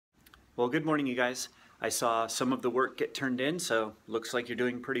Well, good morning, you guys. I saw some of the work get turned in, so looks like you're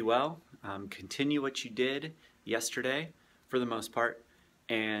doing pretty well. Continue what you did yesterday for the most part,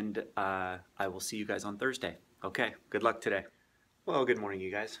 and I will see you guys on Thursday. Okay, good luck today. Well, good morning,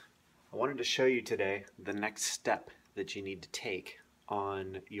 you guys. I wanted to show you today the next step that you need to take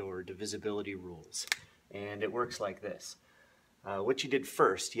on your divisibility rules, and it works like this. What you did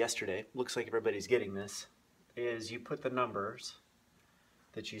first yesterday, looks like everybody's getting this, is you put the numbers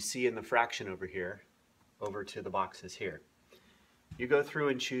that you see in the fraction over here over to the boxes here. You go through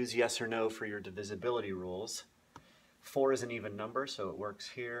and choose yes or no for your divisibility rules. 4 is an even number, so it works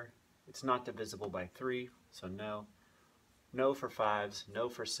here. It's not divisible by 3, so no. No for 5s, no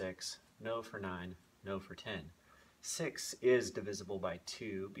for 6, no for 9, no for 10. 6 is divisible by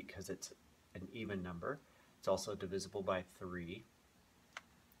 2 because it's an even number. It's also divisible by 3.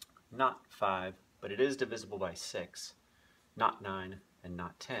 Not 5, but it is divisible by 6. Not 9, and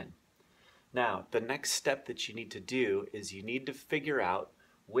not 10. Now, the next step that you need to do is you need to figure out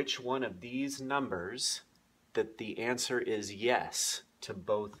which one of these numbers that the answer is yes to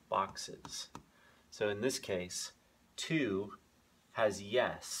both boxes. So in this case, 2 has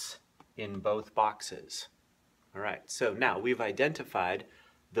yes in both boxes. All right, so now we've identified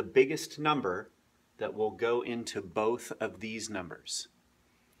the biggest number that will go into both of these numbers.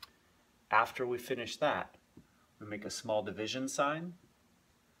 After we finish that, we make a small division sign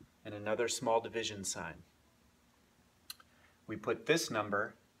and another small division sign. We put this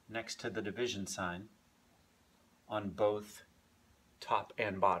number next to the division sign on both top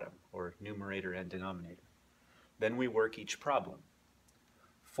and bottom, or numerator and denominator. Then we work each problem.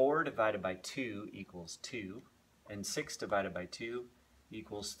 4 divided by 2 equals 2, and 6 divided by 2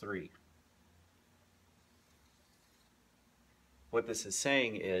 equals 3. What this is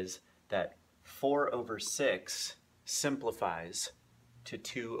saying is that 4 over 6 simplifies to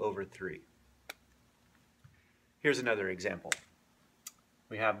 2 over 3. Here's another example.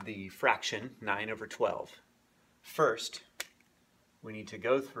 We have the fraction 9 over 12. First, we need to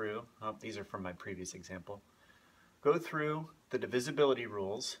go through, these are from my previous example, go through the divisibility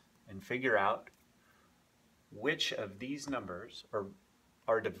rules and figure out which of these numbers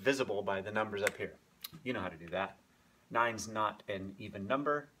are divisible by the numbers up here. You know how to do that. 9's not an even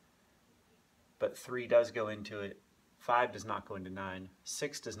number, but 3 does go into it. 5 does not go into 9,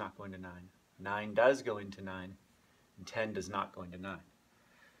 6 does not go into 9, 9 does go into 9, and 10 does not go into 9.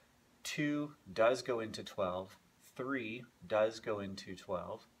 2 does go into 12, 3 does go into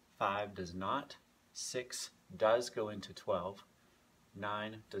 12, 5 does not, 6 does go into 12,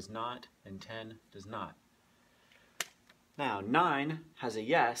 9 does not, and 10 does not. Now 9 has a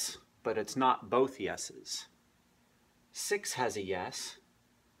yes, but it's not both yeses. 6 has a yes,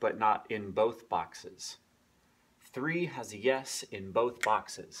 but not in both boxes. 3 has a yes in both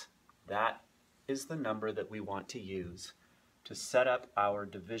boxes. That is the number that we want to use to set up our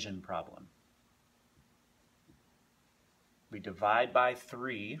division problem. We divide by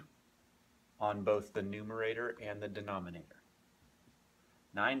 3 on both the numerator and the denominator.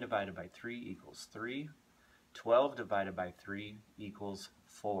 9 divided by 3 equals 3. 12 divided by 3 equals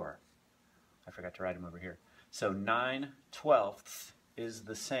 4. I forgot to write them over here. So 9/12 is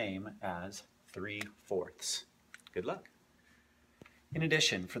the same as 3/4. Good luck. In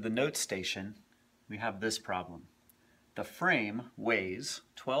addition, for the note station, we have this problem. The frame weighs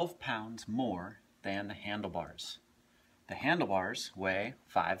 12 pounds more than the handlebars. The handlebars weigh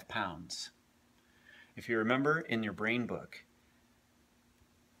 5 pounds. If you remember in your brain book,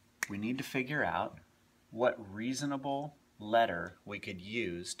 we need to figure out what reasonable letter we could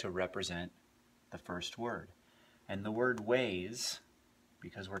use to represent the first word. And the word weighs,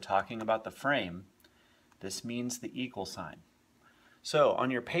 because we're talking about the frame, this means the equal sign. So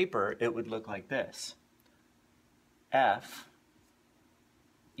on your paper, it would look like this. F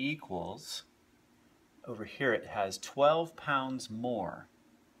equals, over here it has 12 pounds more.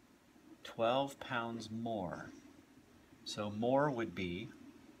 12 pounds more. So more would be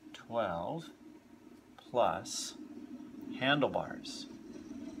 12 plus handlebars.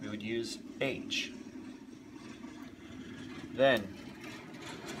 We would use H. Then,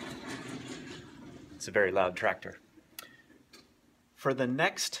 it's a very loud tractor. For the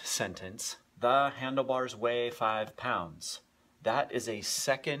next sentence, the handlebars weigh 5 pounds. That is a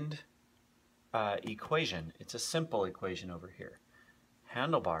second equation. It's a simple equation over here.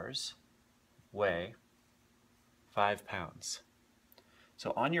 Handlebars weigh 5 pounds.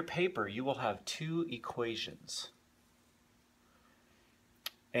 So on your paper, you will have 2 equations.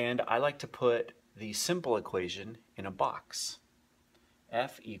 And I like to put the simple equation in a box.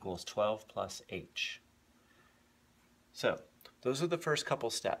 F equals 12 plus H. So those are the first couple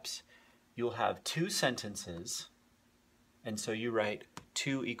steps. you'll have two sentences, and so you write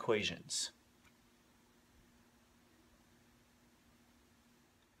two equations.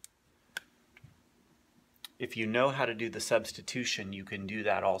 If you know how to do the substitution, you can do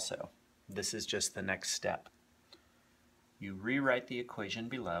that also. This is just the next step. You rewrite the equation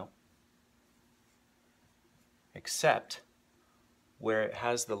below, except where it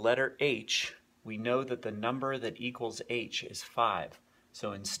has the letter h, we know that the number that equals h is 5.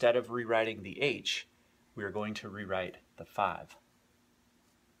 So instead of rewriting the h, we are going to rewrite the 5.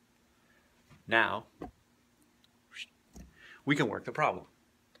 Now, we can work the problem.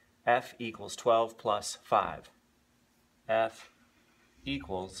 F equals 12 plus 5. F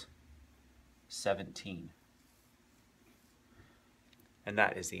equals 17. And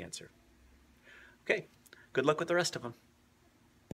that is the answer. Okay, good luck with the rest of them.